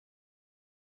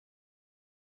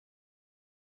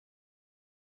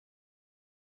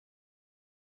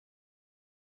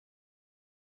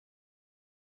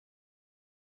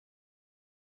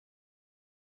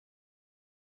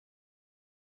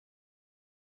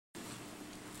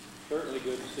Certainly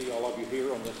good to see all of you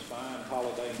here on this fine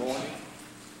holiday morning.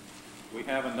 We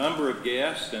have a number of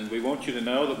guests, and we want you to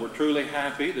know that we're truly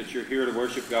happy that you're here to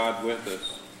worship God with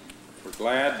us. We're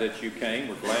glad that you came.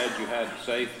 We're glad you had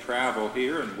safe travel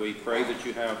here, and we pray that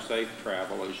you have safe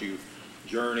travel as you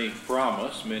journey from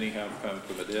us. Many have come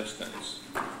from a distance.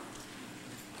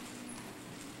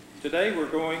 Today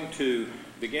we're going to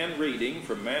begin reading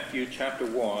from Matthew chapter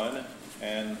 1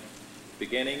 and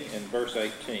beginning in verse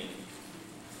 18.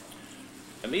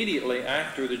 Immediately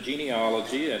after the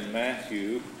genealogy in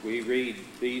Matthew, we read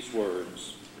these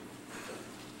words.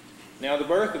 Now the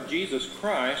birth of Jesus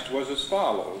Christ was as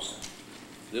follows.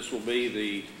 This will be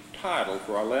the title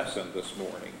for our lesson this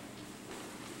morning.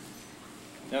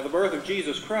 Now the birth of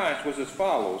Jesus Christ was as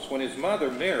follows. When his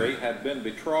mother Mary had been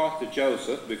betrothed to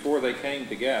Joseph, before they came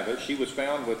together, she was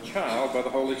found with child by the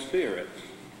Holy Spirit.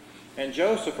 And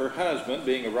Joseph, her husband,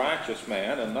 being a righteous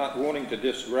man, and not wanting to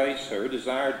disgrace her,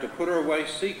 desired to put her away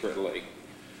secretly.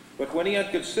 But when he had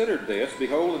considered this,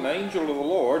 behold, an angel of the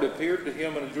Lord appeared to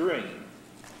him in a dream.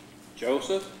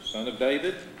 Joseph, son of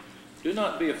David, do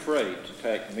not be afraid to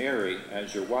take Mary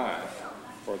as your wife,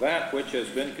 for that which has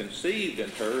been conceived in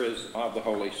her is of the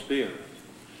Holy Spirit.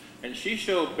 And she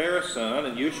shall bear a son,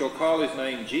 and you shall call his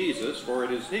name Jesus, for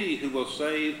it is he who will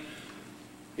save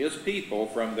his people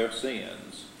from their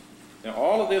sins. Now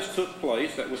all of this took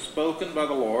place that was spoken by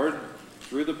the Lord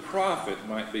through the prophet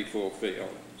might be fulfilled,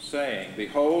 saying,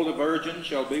 Behold, a virgin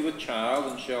shall be with child,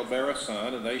 and shall bear a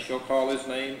son, and they shall call his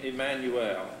name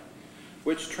Emmanuel,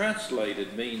 which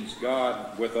translated means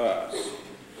God with us.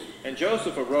 And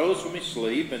Joseph arose from his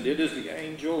sleep, and did as the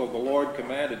angel of the Lord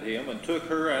commanded him, and took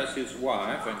her as his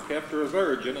wife, and kept her a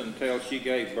virgin until she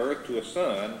gave birth to a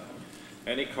son,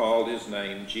 and he called his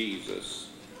name Jesus.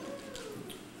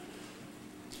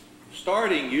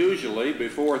 Starting usually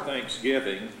before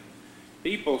Thanksgiving,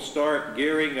 people start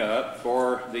gearing up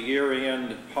for the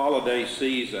year-end holiday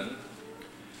season,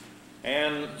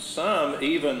 and some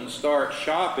even start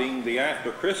shopping the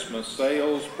after-Christmas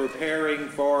sales, preparing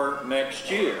for next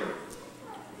year.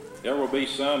 There will be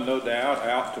some, no doubt,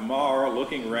 out tomorrow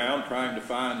looking around trying to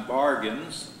find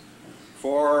bargains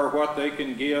for what they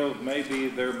can give maybe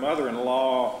their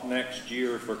mother-in-law next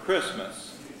year for Christmas.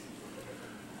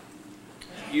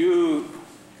 You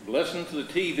listen to the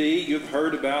TV, you've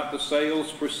heard about the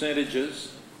sales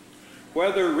percentages.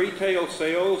 Whether retail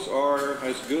sales are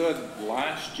as good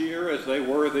last year as they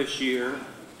were this year,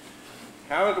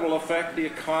 how it will affect the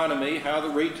economy, how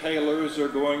the retailers are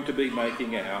going to be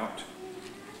making out.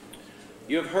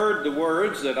 You've heard the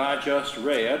words that I just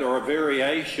read, or a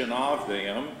variation of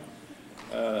them,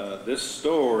 this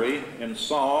story in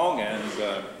song and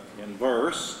in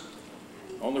verse,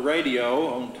 on the radio,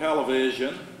 on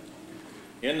television,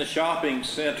 in the shopping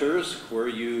centers where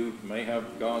you may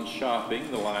have gone shopping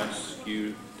the last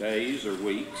few days or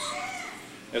weeks,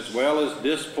 as well as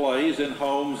displays in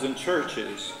homes and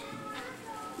churches.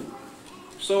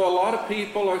 So a lot of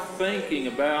people are thinking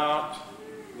about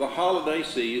the holiday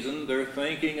season. They're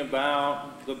thinking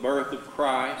about the birth of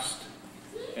Christ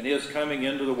and his coming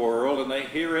into the world, and they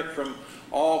hear it from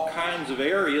all kinds of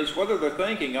areas. Whether they're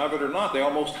thinking of it or not, they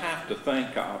almost have to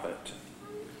think of it.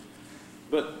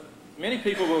 But many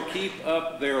people will keep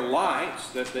up their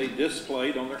lights that they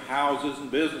displayed on their houses and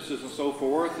businesses and so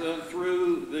forth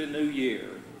through the new year.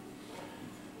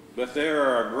 But there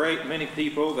are a great many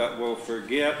people that will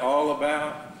forget all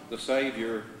about the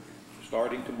Savior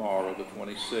starting tomorrow, the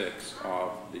 26th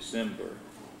of December.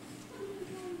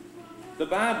 The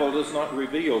Bible does not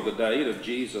reveal the date of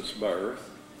Jesus' birth,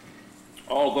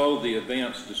 although the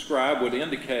events described would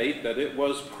indicate that it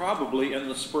was probably in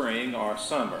the spring or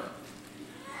summer.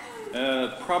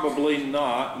 Probably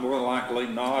not, more likely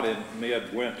not in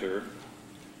midwinter.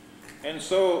 And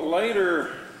so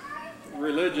later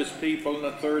religious people in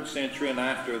the 3rd century and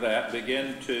after that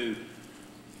begin to,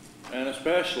 and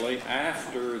especially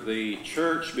after the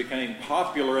church became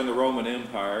popular in the Roman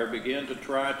Empire, began to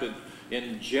try to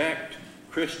inject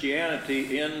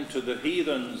Christianity into the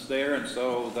heathens there, and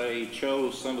so they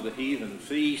chose some of the heathen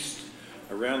feasts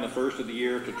around the first of the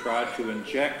year to try to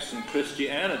inject some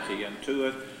Christianity into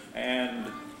it, and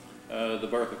the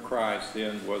birth of Christ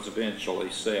then was eventually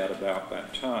set about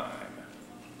that time.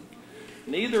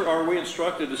 Neither are we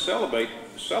instructed to celebrate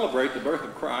the birth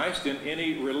of Christ in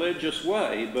any religious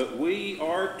way, but we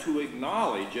are to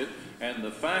acknowledge it, and the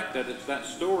fact that that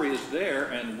story is there,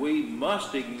 and we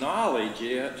must acknowledge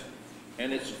it,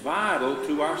 and it's vital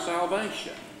to our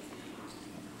salvation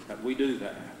that we do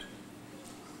that.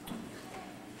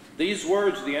 These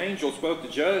words the angel spoke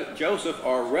to Joseph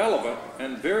are relevant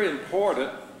and very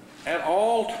important at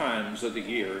all times of the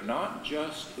year, not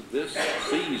just this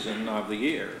season of the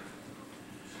year.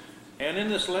 And in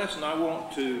this lesson, I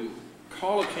want to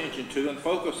call attention to and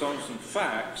focus on some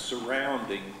facts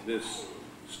surrounding this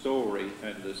story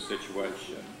and this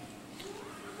situation.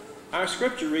 Our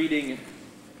scripture reading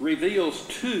reveals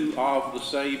two of the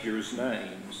Savior's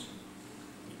names.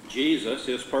 Jesus,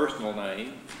 his personal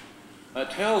name,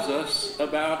 tells us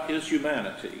about his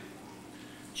humanity.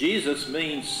 Jesus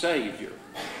means Savior.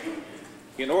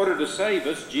 In order to save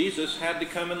us, Jesus had to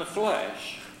come in the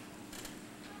flesh.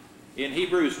 In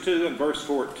Hebrews 2 and verse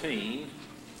 14,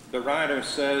 the writer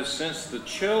says, Since then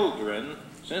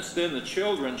the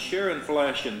children share in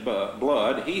flesh and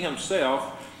blood, he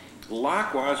himself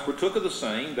likewise partook of the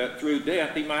same, that through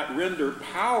death he might render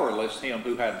powerless him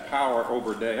who had power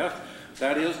over death,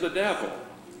 that is, the devil.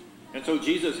 And so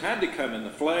Jesus had to come in the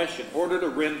flesh in order to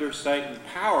render Satan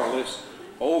powerless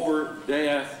over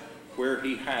death where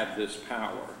he had this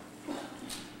power.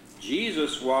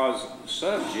 Jesus was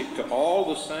subject to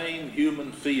all the same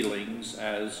human feelings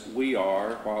as we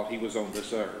are while he was on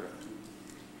this earth.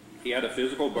 He had a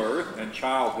physical birth and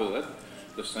childhood,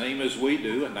 the same as we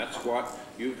do, and that's what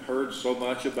you've heard so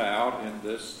much about in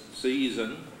this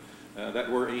season that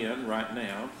we're in right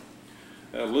now.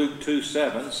 Luke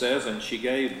 2:7 says, And she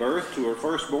gave birth to her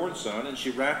firstborn son, and she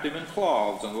wrapped him in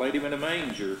cloths and laid him in a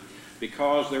manger,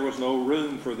 because there was no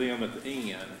room for them at the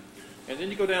inn. And then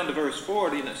you go down to verse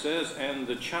 40, and it says, And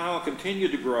the child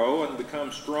continued to grow and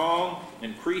become strong,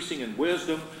 increasing in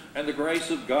wisdom, and the grace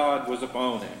of God was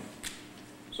upon him.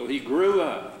 So he grew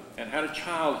up and had a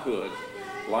childhood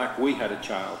like we had a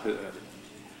childhood.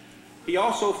 He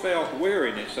also felt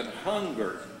weariness and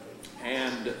hunger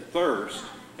and thirst.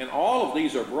 And all of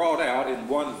these are brought out in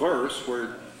one verse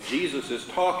where Jesus is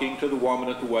talking to the woman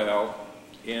at the well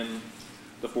in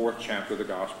the 4th chapter of the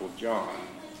Gospel of John.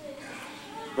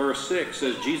 Verse 6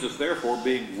 says, Jesus therefore,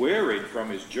 being wearied from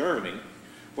his journey,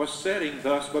 was sitting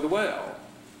thus by the well.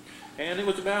 And it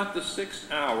was about the 6th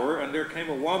hour, and there came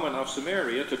a woman of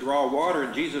Samaria to draw water,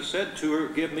 and Jesus said to her,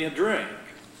 Give me a drink.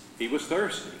 He was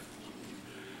thirsty.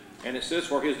 And it says,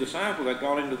 For his disciple had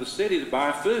gone into the city to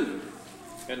buy food.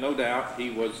 And no doubt he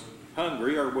was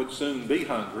hungry, or would soon be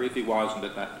hungry if he wasn't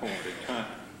at that point in time.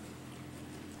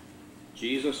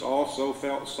 Jesus also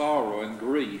felt sorrow and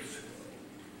grief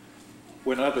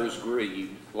when others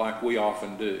grieved, like we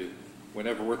often do,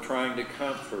 whenever we're trying to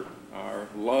comfort our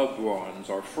loved ones,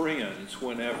 our friends,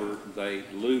 whenever they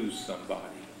lose somebody.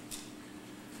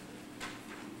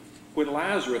 When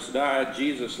Lazarus died,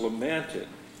 Jesus lamented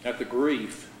at the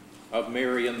grief of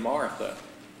Mary and Martha.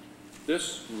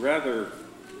 This rather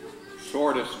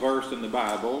shortest verse in the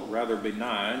Bible, rather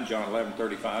benign, John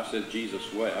 11:35 says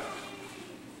Jesus wept.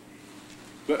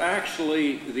 But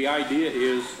actually, the idea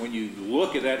is, when you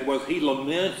look at that, was he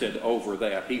lamented over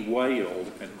that. He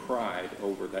wailed and cried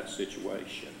over that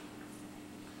situation.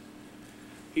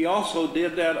 He also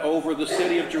did that over the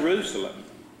city of Jerusalem.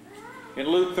 In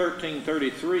Luke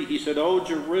 13:33, he said, O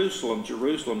Jerusalem,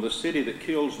 Jerusalem, the city that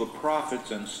kills the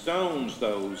prophets and stones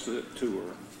those to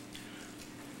her.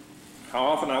 How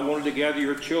often I wanted to gather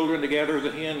your children together as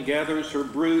a hen gathers her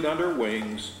brood under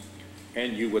wings,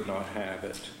 and you would not have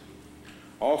it.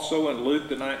 Also in Luke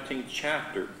the 19th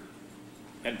chapter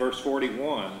and verse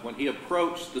 41, when he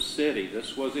approached the city,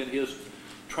 this was in his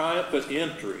triumphant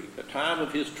entry, the time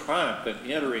of his triumph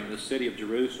in entering the city of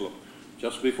Jerusalem,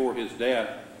 just before his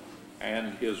death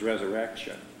and his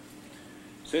resurrection.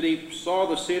 Said he saw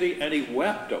the city and he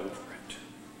wept over it,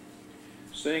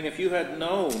 saying, If you had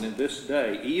known in this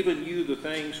day, even you, the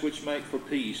things which make for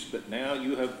peace, but now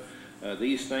you have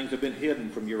these things have been hidden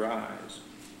from your eyes.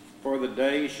 For the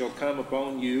day shall come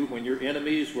upon you when your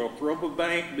enemies will throw up a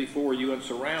bank before you and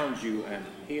surround you and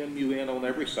hem you in on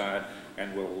every side,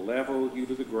 and will level you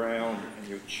to the ground and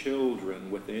your children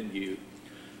within you.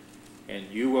 And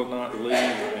you will not leave,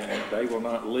 and they will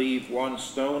not leave one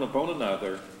stone upon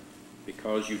another,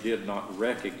 because you did not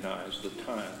recognize the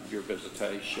time of your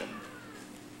visitation.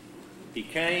 He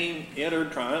came,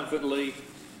 entered triumphantly,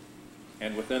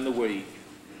 and within the week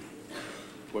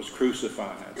was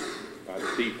crucified by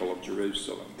the people of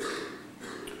Jerusalem.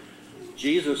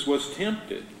 Jesus was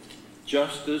tempted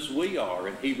just as we are.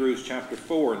 In Hebrews chapter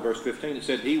 4 and verse 15 it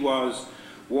said, He was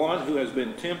one who has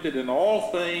been tempted in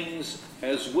all things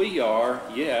as we are,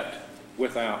 yet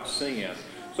without sin.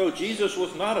 So Jesus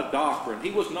was not a doctrine.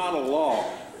 He was not a law.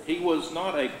 He was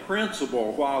not a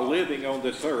principle while living on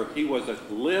this earth. He was a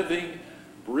living,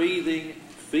 breathing,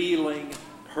 feeling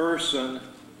person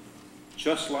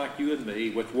just like you and me,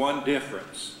 with one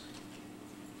difference.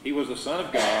 He was the Son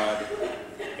of God,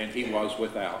 and he was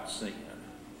without sin.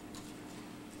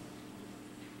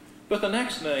 But the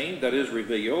next name that is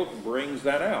revealed brings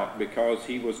that out, because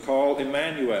he was called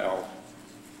Emmanuel,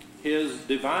 his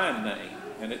divine name,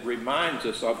 and it reminds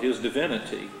us of his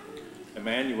divinity.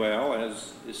 Emmanuel,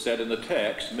 as is said in the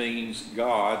text, means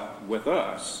God with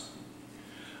us.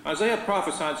 Isaiah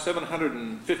prophesied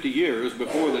 750 years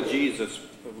before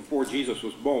Jesus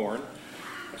was born,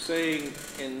 saying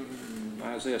in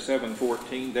Isaiah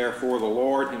 7:14, "Therefore the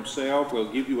Lord himself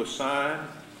will give you a sign.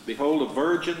 Behold, a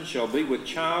virgin shall be with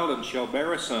child and shall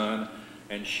bear a son,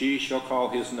 and she shall call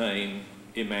his name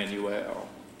Emmanuel."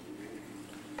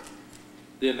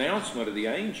 The announcement of the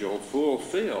angel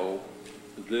fulfilled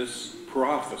this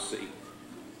prophecy.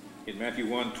 In Matthew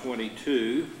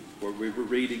 1:22, where we were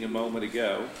reading a moment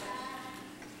ago,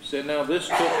 said, "Now this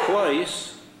took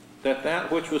place,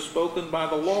 that which was spoken by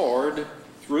the Lord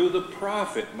through the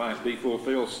prophet might be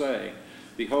fulfilled, saying,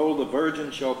 Behold, the virgin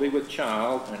shall be with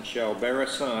child, and shall bear a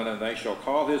son, and they shall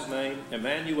call his name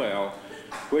Emmanuel,"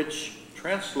 which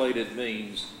translated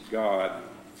means God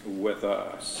with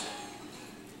us.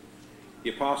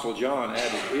 The Apostle John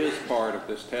added his part of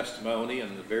this testimony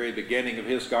in the very beginning of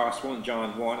his gospel in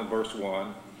John 1 and verse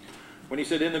 1, when he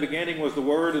said, "In the beginning was the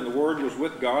Word, and the Word was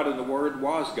with God, and the Word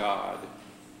was God."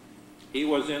 He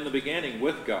was in the beginning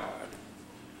with God.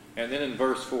 And then in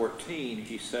verse 14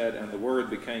 he said, "And the Word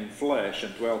became flesh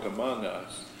and dwelt among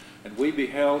us. And we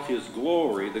beheld his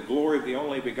glory, the glory of the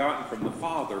only begotten from the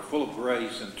Father, full of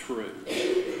grace and truth."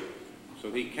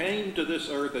 So he came to this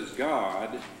earth as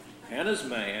God and as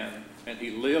man, and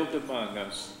he lived among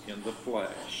us in the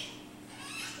flesh.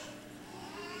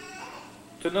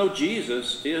 To know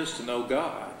Jesus is to know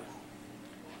God.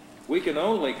 We can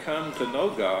only come to know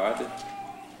God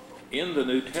in the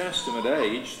New Testament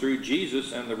age through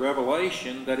Jesus and the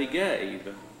revelation that he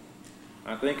gave.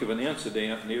 I think of an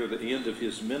incident near the end of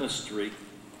his ministry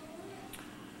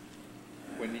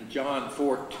when in John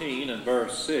 14 and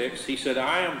verse 6 he said,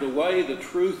 "I am the way, the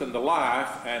truth, and the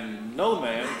life, and no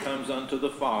man comes unto the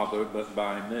Father but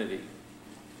by me.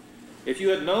 If you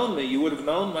had known me, you would have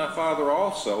known my Father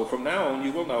also. From now on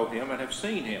you will know him and have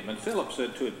seen him." And Philip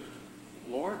said to him,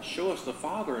 "Lord, show us the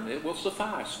Father, and it will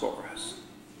suffice for us.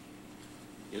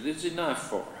 It is enough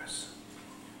for us."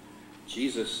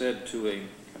 Jesus said to him,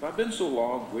 "Have I been so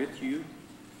long with you,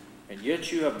 and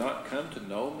yet you have not come to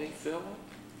know me, Philip?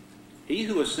 He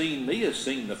who has seen me has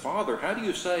seen the Father. How do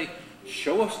you say,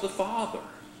 'Show us the Father'?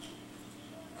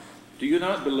 Do you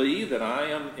not believe that I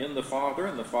am in the Father,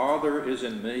 and the Father is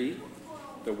in me?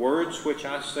 The words which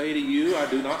I say to you, I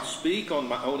do not speak on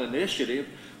my own initiative,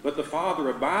 but the Father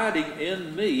abiding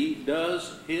in me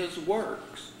does his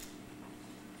works.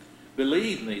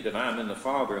 Believe me that I am in the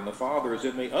Father, and the Father is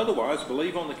in me. Otherwise,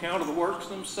 believe on the account of the works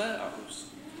themselves."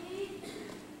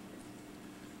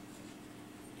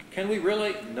 Can we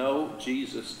really know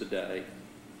Jesus today?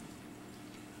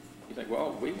 You think,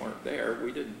 well, we weren't there.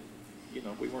 We didn't,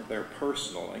 we weren't there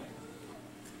personally.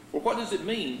 Well, what does it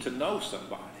mean to know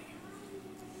somebody?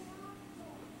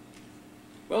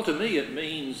 Well, to me, it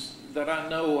means that I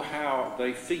know how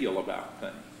they feel about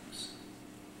things.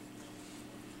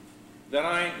 That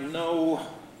I know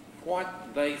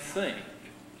what they think,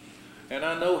 and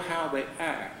I know how they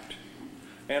act,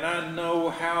 and I know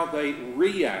how they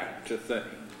react to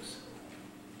things.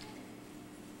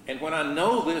 And when I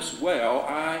know this well,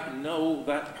 I know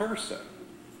that person.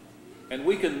 And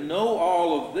we can know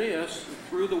all of this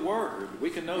through the Word. We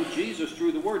can know Jesus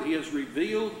through the Word. He has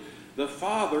revealed the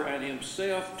Father and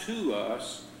himself to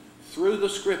us through the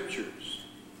Scriptures,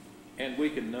 and we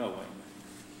can know him.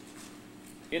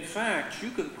 In fact,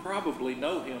 you can probably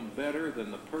know him better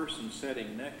than the person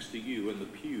sitting next to you in the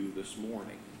pew this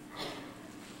morning.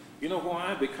 You know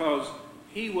why? Because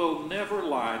he will never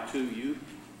lie to you.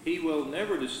 He will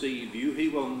never deceive you. He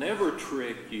will never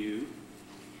trick you.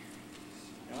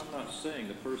 Now, I'm not saying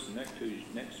the person next to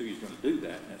you is going to do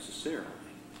that necessarily.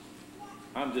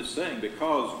 I'm just saying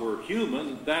because we're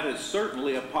human, that is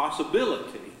certainly a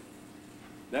possibility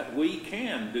that we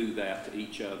can do that to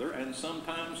each other, and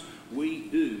sometimes we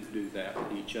do that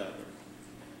to each other.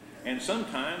 And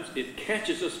sometimes it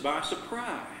catches us by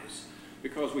surprise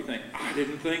because we think, I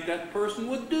didn't think that person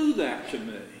would do that to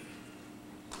me.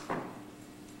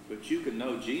 But you can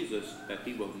know Jesus that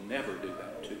he will never do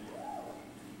that to you.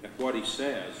 That what he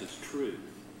says is truth,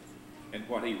 and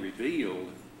what he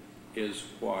revealed is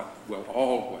what will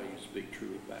always be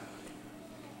true about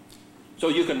him. So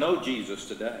you can know Jesus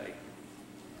today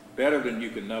better than you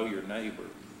can know your neighbor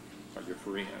or your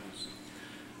friends.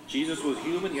 Jesus was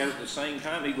human, yet at the same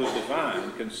time he was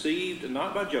divine, conceived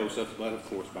not by Joseph, but of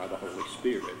course by the Holy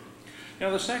Spirit. Now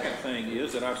the second thing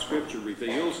is that our Scripture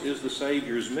reveals is the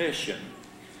Savior's mission.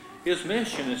 His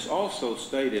mission is also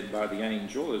stated by the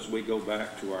angel as we go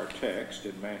back to our text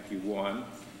in Matthew 1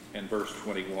 and verse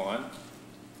 21.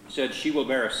 It said, "She will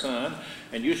bear a son,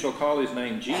 and you shall call his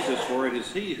name Jesus, for it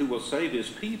is he who will save his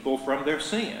people from their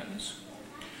sins."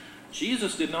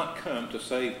 Jesus did not come to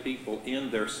save people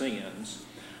in their sins,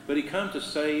 but he came to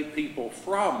save people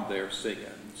from their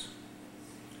sins.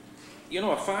 You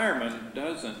know, a fireman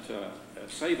doesn't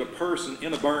save a person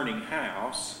in a burning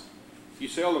house. You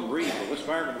seldom read, well, this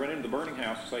fireman went into the burning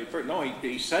house to save a person. No,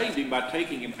 he saved him by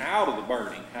taking him out of the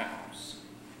burning house,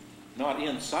 not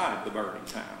inside the burning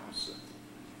house.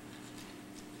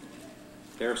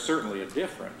 There's certainly a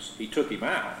difference. He took him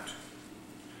out.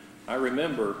 I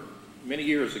remember many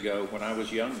years ago when I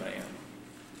was a young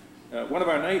man, one of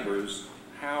our neighbors'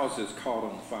 houses caught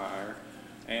on fire,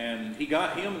 and he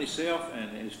got him and himself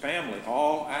and his family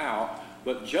all out,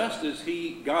 but just as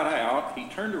he got out, he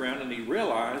turned around and he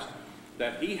realized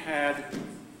that he had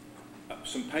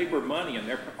some paper money in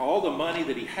there. All the money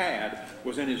that he had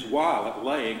was in his wallet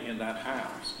laying in that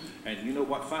house. And you know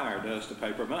what fire does to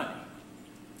paper money.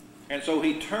 And so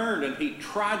he turned and he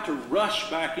tried to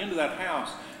rush back into that house,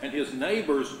 and his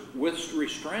neighbors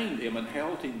restrained him and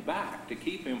held him back to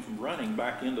keep him from running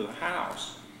back into the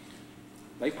house.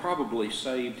 They probably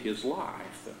saved his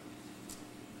life.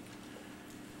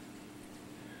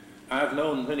 I've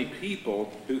known many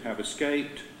people who have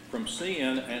escaped from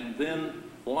sin and then,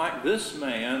 like this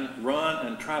man, run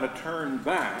and try to turn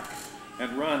back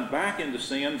and run back into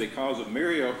sin because of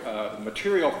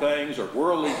material things or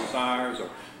worldly desires or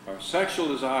sexual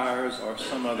desires or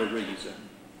some other reason.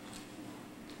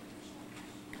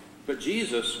 But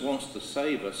Jesus wants to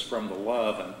save us from the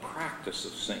love and practice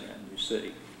of sin, you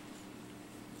see.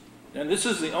 And this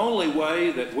is the only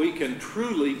way that we can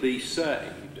truly be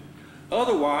saved.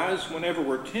 Otherwise, whenever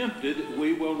we're tempted,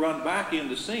 we will run back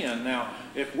into sin. Now,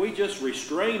 if we just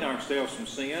restrain ourselves from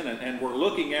sin and we're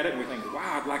looking at it and we think,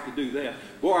 wow, I'd like to do that.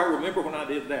 Boy, I remember when I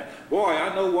did that. Boy,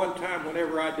 I know one time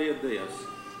whenever I did this.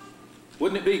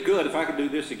 Wouldn't it be good if I could do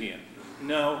this again?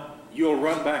 No, you'll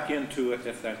run back into it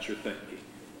if that's your thinking.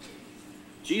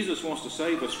 Jesus wants to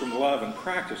save us from the love and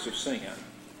practice of sin.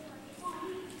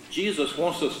 Jesus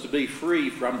wants us to be free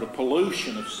from the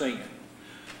pollution of sin,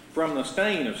 from the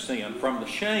stain of sin, from the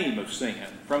shame of sin,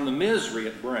 from the misery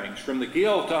it brings, from the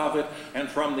guilt of it, and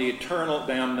from the eternal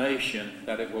damnation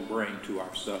that it will bring to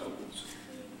our souls,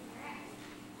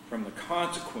 from the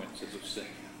consequences of sin.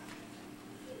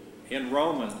 In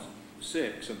Romans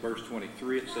 6 and verse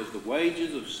 23, it says, "The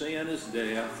wages of sin is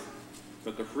death,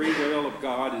 but the free will of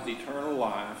God is eternal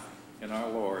life in our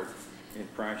Lord, in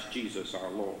Christ Jesus our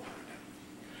Lord."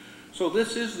 So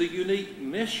this is the unique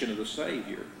mission of the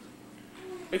Savior.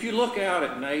 If you look out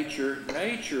at nature,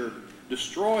 nature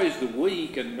destroys the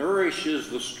weak and nourishes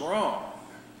the strong.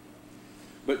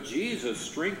 But Jesus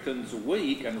strengthens the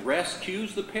weak and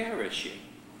rescues the perishing.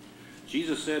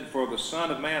 Jesus said, "For the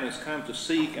Son of Man has come to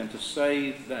seek and to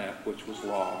save that which was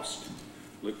lost."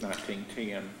 Luke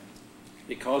 19:10.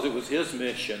 Because it was his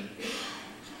mission,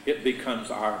 it becomes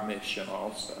our mission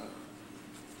also.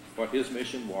 What his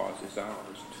mission was is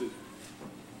ours too.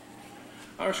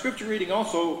 Our scripture reading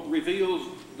also reveals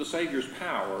the Savior's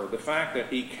power. The fact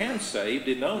that he can save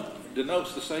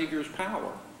denotes the Savior's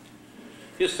power.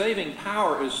 His saving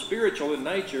power is spiritual in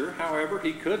nature. However,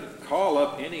 he could call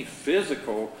up any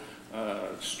physical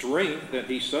strength that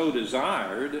he so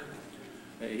desired.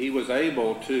 He was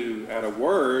able to, at a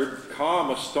word,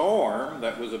 calm a storm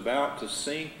that was about to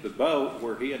sink the boat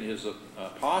where he and his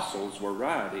apostles were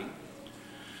riding.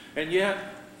 And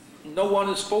yet, no one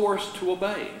is forced to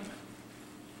obey him.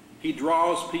 He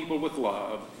draws people with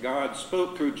love. God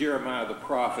spoke through Jeremiah the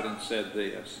prophet and said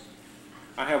this,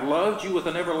 "I have loved you with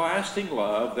an everlasting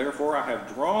love, therefore I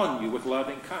have drawn you with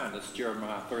loving kindness,"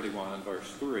 Jeremiah 31 and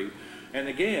verse 3. And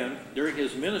again, during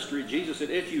his ministry, Jesus said,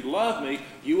 "If you love me,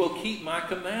 you will keep my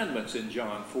commandments," in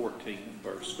John 14 and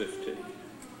verse 15.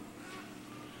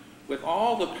 With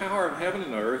all the power of heaven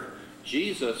and earth,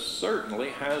 Jesus certainly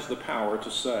has the power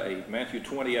to save. Matthew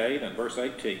 28 and verse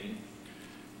 18.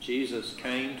 Jesus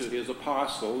came to his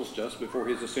apostles just before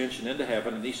his ascension into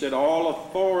heaven, and he said, "All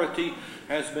authority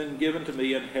has been given to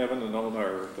me in heaven and on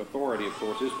earth." Authority, of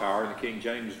course, is power, and the King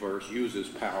James verse uses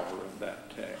power in that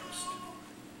text.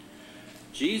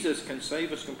 Jesus can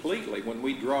save us completely when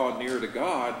we draw near to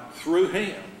God through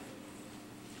him.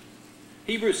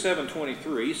 Hebrews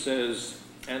 7:23 says,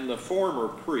 "And the former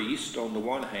priests, on the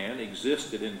one hand,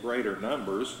 existed in greater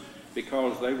numbers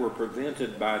because they were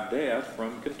prevented by death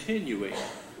from continuing."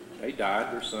 They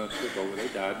died, their sons took over. They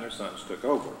died, and their sons took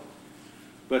over.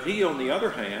 But he, on the other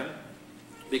hand,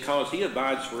 because he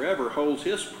abides forever, holds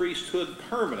his priesthood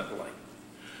permanently.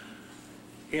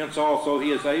 Hence also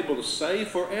he is able to save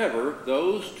forever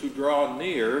those to draw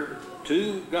near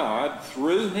to God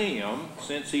through him,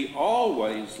 since he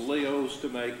always lives to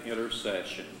make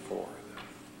intercession for them.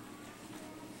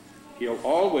 He'll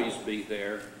always be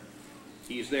there.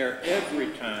 He's there every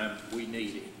time we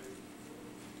need him.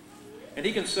 And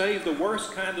he can save the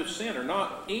worst kind of sinner,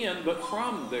 not in, but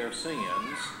from their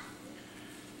sins.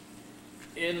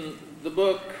 In the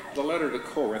book, the letter to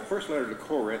Corinth, first letter to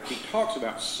Corinth, he talks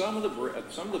about some of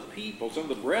the people, some of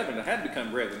the brethren that had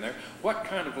become brethren there, what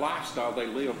kind of lifestyle they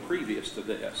lived previous to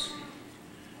this.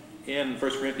 In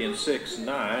 1 Corinthians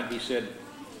 6:9, he said,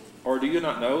 "Or do you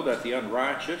not know that the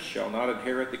unrighteous shall not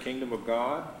inherit the kingdom of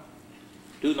God?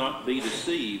 Do not be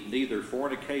deceived, neither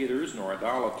fornicators, nor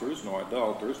idolaters, nor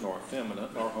adulterers, nor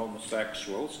effeminate, nor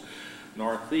homosexuals,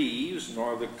 nor thieves,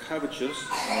 nor the covetous,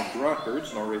 nor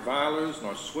drunkards, nor revilers,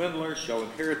 nor swindlers shall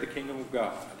inherit the kingdom of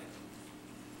God."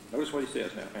 Notice what he says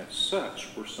now. "And such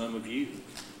were some of you."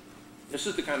 This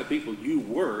is the kind of people you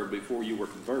were before you were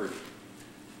converted.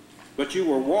 "But you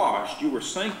were washed, you were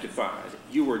sanctified,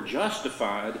 you were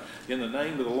justified in the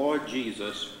name of the Lord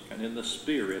Jesus and in the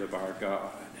Spirit of our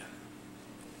God."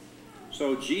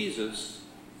 So Jesus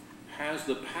has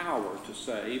the power to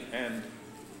save. And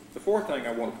the fourth thing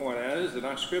I want to point out is that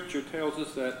our scripture tells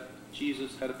us that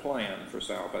Jesus had a plan for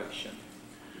salvation.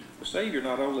 The Savior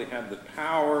not only had the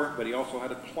power, but he also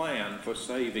had a plan for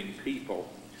saving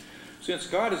people. Since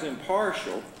God is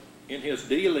impartial in his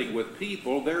dealing with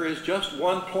people, there is just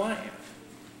one plan.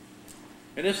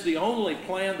 And it's the only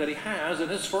plan that he has, and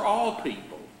it's for all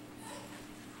people.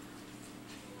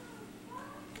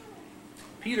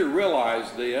 Peter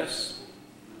realized this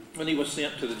when he was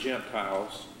sent to the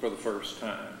Gentiles for the first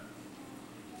time.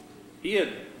 He had,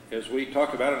 as we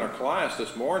talked about in our class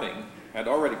this morning, had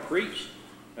already preached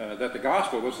that the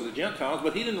gospel was to the Gentiles,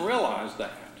 but he didn't realize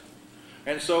that.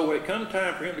 And so when it came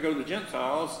time for him to go to the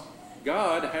Gentiles,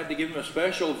 God had to give him a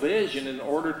special vision in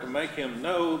order to make him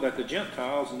know that the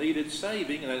Gentiles needed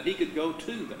saving and that he could go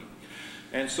to them.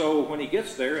 And so when he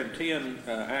gets there in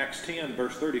Acts 10,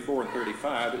 verse 34 and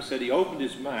 35, it said he opened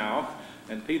his mouth,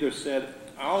 and Peter said,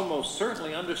 "I almost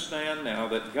certainly understand now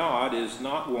that God is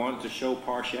not one to show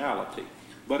partiality,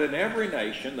 but in every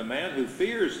nation the man who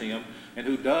fears him and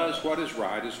who does what is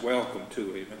right is welcome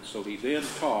to him." And so he then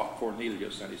taught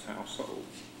Cornelius and his household.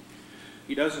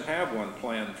 He doesn't have one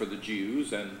plan for the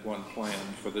Jews and one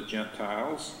plan for the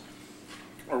Gentiles,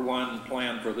 or one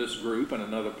plan for this group and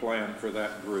another plan for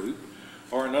that group,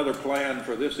 or another plan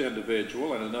for this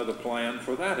individual and another plan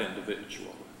for that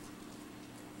individual.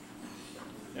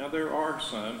 Now there are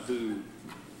some who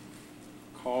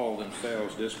call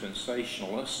themselves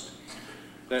dispensationalists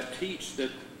that teach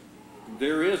that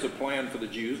there is a plan for the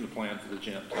Jews and a plan for the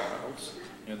Gentiles,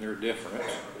 and they're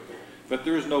different. But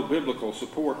there is no biblical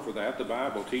support for that. The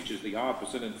Bible teaches the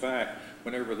opposite. In fact,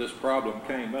 whenever this problem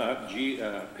came up,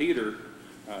 Peter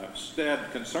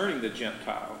said concerning the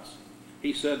Gentiles,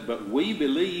 he said, "But we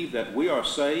believe that we are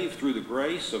saved through the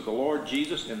grace of the Lord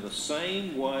Jesus in the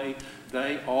same way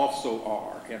they also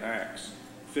are," in Acts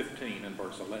 15 and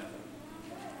verse 11.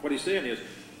 What he's saying is,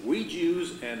 we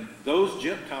Jews and those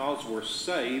Gentiles were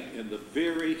saved in the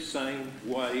very same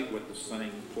way with the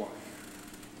same plan.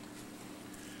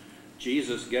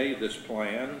 Jesus gave this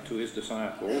plan to his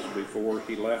disciples before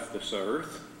he left this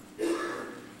earth.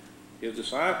 His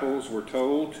disciples were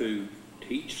told to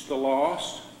teach the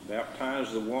lost,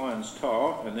 baptize the ones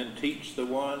taught, and then teach the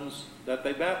ones that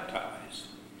they baptized.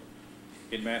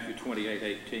 In Matthew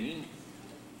 28:18,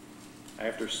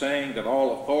 after saying that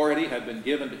all authority had been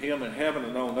given to him in heaven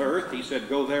and on earth, he said,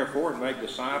 "Go therefore and make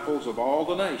disciples of all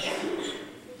the nations,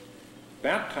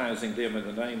 baptizing them in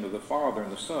the name of the Father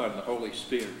and the Son and the Holy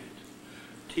Spirit,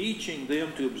 teaching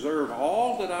them to observe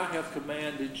all that I have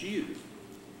commanded you.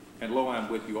 And lo, I am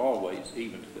with you always,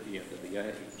 even to the end of the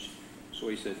age." So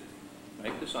he said,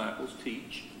 make disciples,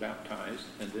 teach, baptize,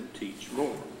 and then teach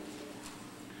more.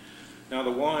 Now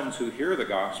the ones who hear the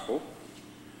gospel,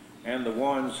 and the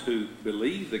ones who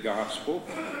believe the gospel,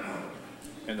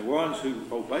 and the ones who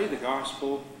obey the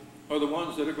gospel are the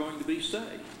ones that are going to be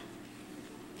saved.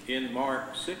 In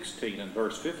Mark 16 and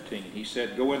verse 15, he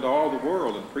said, "Go into all the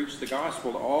world and preach the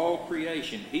gospel to all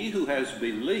creation. He who has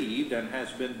believed and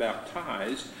has been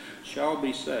baptized shall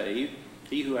be saved.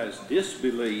 He who has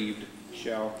disbelieved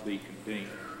shall be condemned."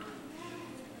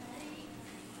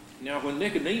 Now when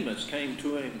Nicodemus came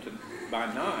to him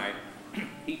by night,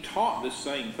 he taught this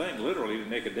same thing literally to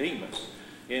Nicodemus.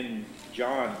 In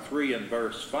John 3 and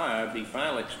verse 5, he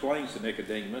finally explains to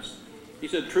Nicodemus, he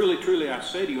said, "Truly, truly, I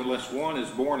say to you, unless one is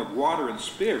born of water and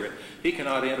spirit, he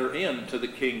cannot enter into the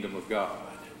kingdom of God."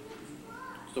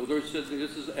 So this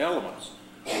is elements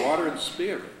water and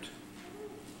spirit,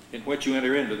 in which you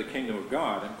enter into the kingdom of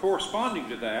God. And corresponding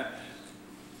to that,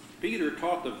 Peter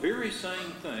taught the very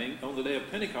same thing on the day of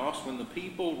Pentecost when the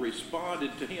people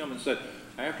responded to him and said,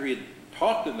 after he had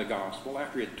taught them the gospel,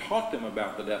 after he had taught them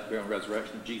about the death, burial, and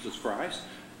resurrection of Jesus Christ,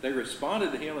 they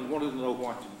responded to him and wanted to know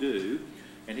what to do.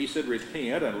 And he said,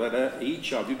 repent and let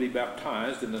each of you be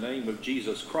baptized in the name of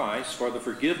Jesus Christ for the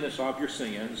forgiveness of your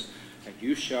sins, and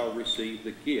you shall receive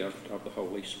the gift of the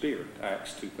Holy Spirit.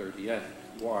 Acts 2:38,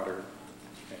 water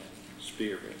and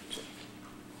spirit.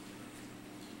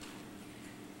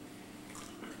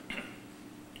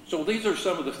 So these are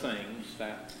some of the things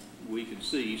that we can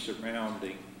see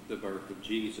surrounding the birth of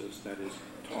Jesus that is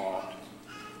taught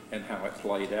and how it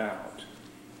played out.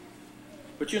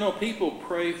 But you know, people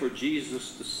pray for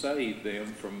Jesus to save them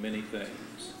from many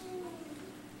things,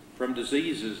 from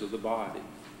diseases of the body.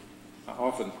 I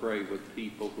often pray with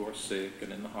people who are sick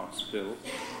and in the hospital,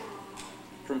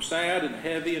 from sad and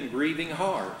heavy and grieving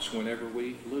hearts whenever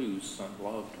we lose some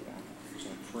loved one,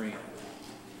 some friend,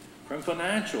 from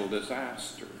financial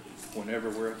disaster whenever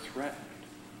we're threatened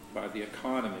by the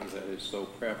economy that is so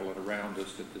prevalent around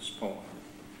us at this point,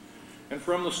 and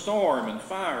from the storm and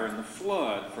fire and the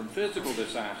flood, from physical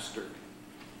disaster.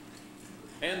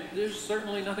 And there's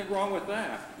certainly nothing wrong with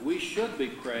that. We should be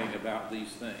praying about these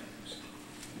things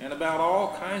and about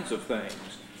all kinds of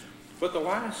things. But the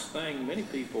last thing many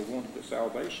people want the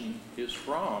salvation is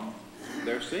from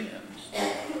their sins.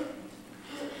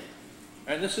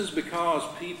 And this is because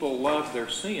people love their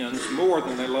sins more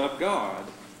than they love God.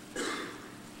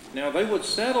 Now, they would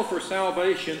settle for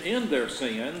salvation in their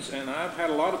sins, and I've had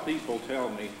a lot of people tell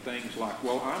me things like,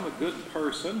 well, I'm a good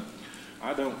person.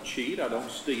 I don't cheat. I don't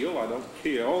steal. I don't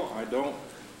kill. I don't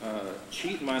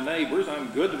cheat my neighbors.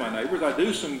 I'm good to my neighbors. I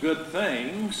do some good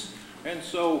things. And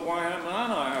so why am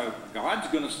I? God's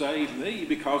going to save me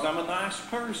because I'm a nice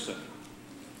person.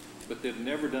 But they've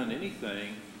never done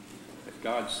anything that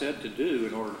God said to do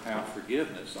in order to have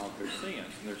forgiveness of their sins,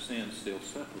 and their sins still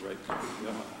separate them from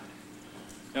God.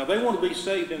 Now, they want to be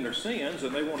saved in their sins,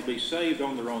 and they want to be saved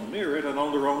on their own merit and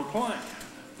on their own plan.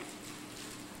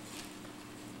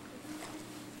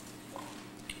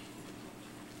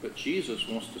 But Jesus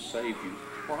wants to save you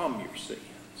from your sins,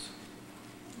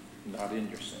 not in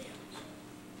your sins.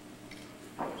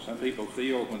 Some people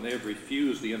feel when they've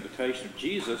refused the invitation of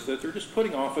Jesus that they're just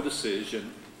putting off a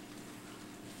decision.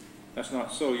 That's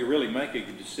not so. You're really making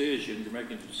a decision. You're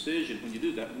making a decision when you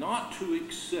do that not to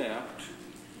accept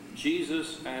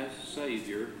Jesus as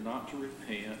Savior, not to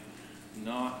repent,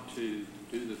 not to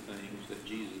do the things that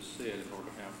Jesus said in order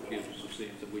to have forgiveness of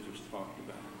sins that we just talked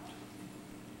about.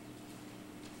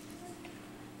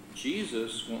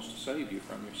 Jesus wants to save you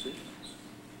from your sins.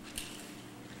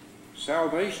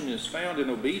 Salvation is found in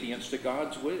obedience to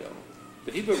God's will.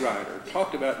 The Hebrew writer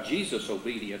talked about Jesus'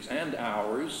 obedience and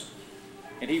ours.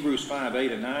 In Hebrews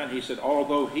 5:8 and 9, he said,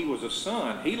 although he was a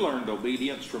son, he learned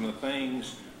obedience from the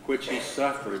things which he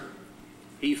suffered.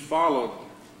 He followed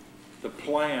the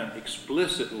plan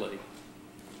explicitly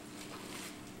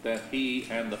that he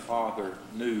and the Father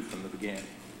knew from the beginning.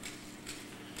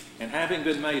 And having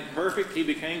been made perfect, he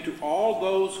became to all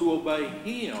those who obey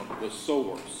him the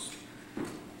source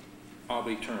of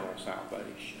eternal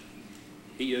salvation.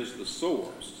 He is the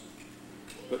source,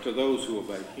 but to those who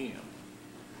obey him.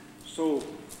 So,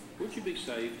 would you be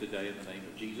saved today in the name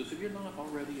of Jesus? If you're not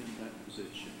already in that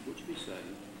position, would you be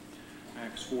saved?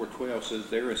 Acts 4:12 says,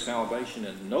 there is salvation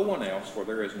in no one else, for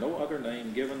there is no other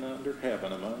name given under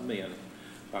heaven among men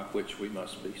by which we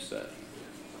must be saved.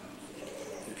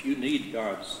 If you need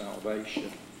God's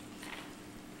salvation,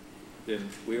 then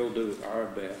we'll do our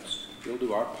best. We'll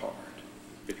do our part.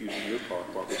 If you do your part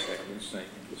while we stand and sing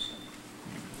the song.